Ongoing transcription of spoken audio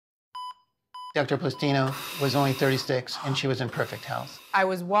Dr. Plastino was only 36, and she was in perfect health. I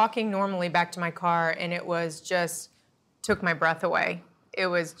was walking normally back to my car, and it was just took my breath away. It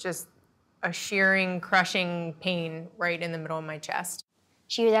was just a shearing, crushing pain right in the middle of my chest.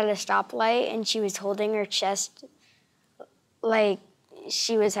 She was at a stoplight, and she was holding her chest like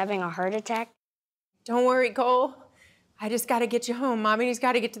she was having a heart attack. Don't worry, Cole. I just got to get you home. Mommy's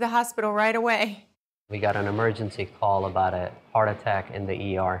got to get to the hospital right away. We got an emergency call about a heart attack in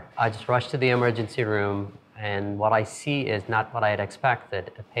the ER. I just rushed to the emergency room, and what I see is not what I had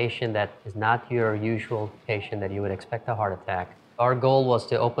expected. A patient that is not your usual patient that you would expect a heart attack. Our goal was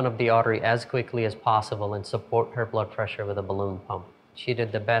to open up the artery as quickly as possible and support her blood pressure with a balloon pump. She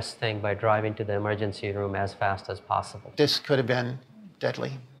did the best thing by driving to the emergency room as fast as possible. This could have been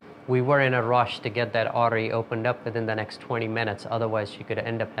deadly. We were in a rush to get that artery opened up within the next 20 minutes. Otherwise, she could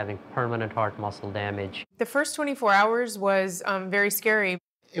end up having permanent heart muscle damage. The first 24 hours was very scary.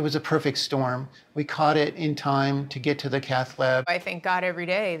 It was a perfect storm. We caught it in time to get to the cath lab. I thank God every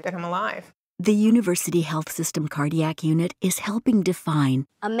day that I'm alive. The University Health System Cardiac Unit is helping define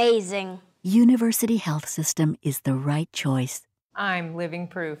Amazing. University Health System is the right choice. I'm living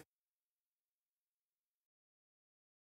proof.